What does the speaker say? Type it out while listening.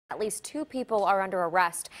At least 2 people are under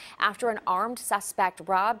arrest after an armed suspect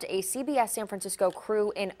robbed a CBS San Francisco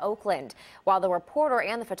crew in Oakland, while the reporter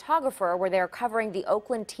and the photographer were there covering the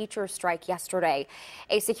Oakland teachers' strike yesterday.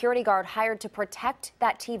 A security guard hired to protect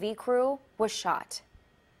that TV crew was shot.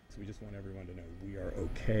 So we just want everyone to know we are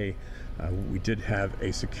okay. We did have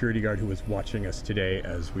a security guard who was watching us today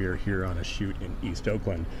as we are here on a shoot in East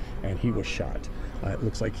Oakland, and he was shot. It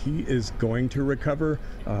looks like he is going to recover.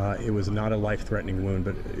 It was not a life-threatening wound,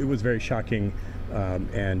 but it was very shocking. Look,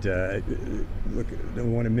 I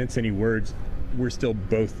don't want to mince any words. We're still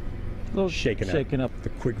both shaken up. The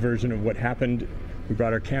quick version of what happened: we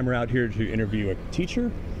brought our camera out here to interview a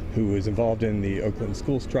teacher who was involved in the Oakland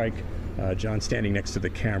school strike. John standing next to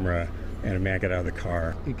the camera, and a man got out of the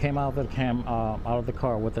car. He came out of the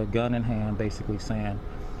car with a gun in hand, basically saying,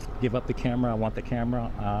 "Give up the camera. I want the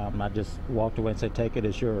camera." I just walked away and said, "Take it.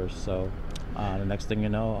 It's yours." So the next thing you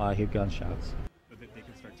know, I hear gunshots. So that they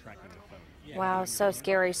can start tracking the phone. Wow, so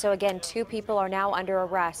scary. So again, 2 people are now under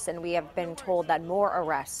arrest, and we have been told that more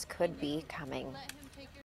arrests could be coming.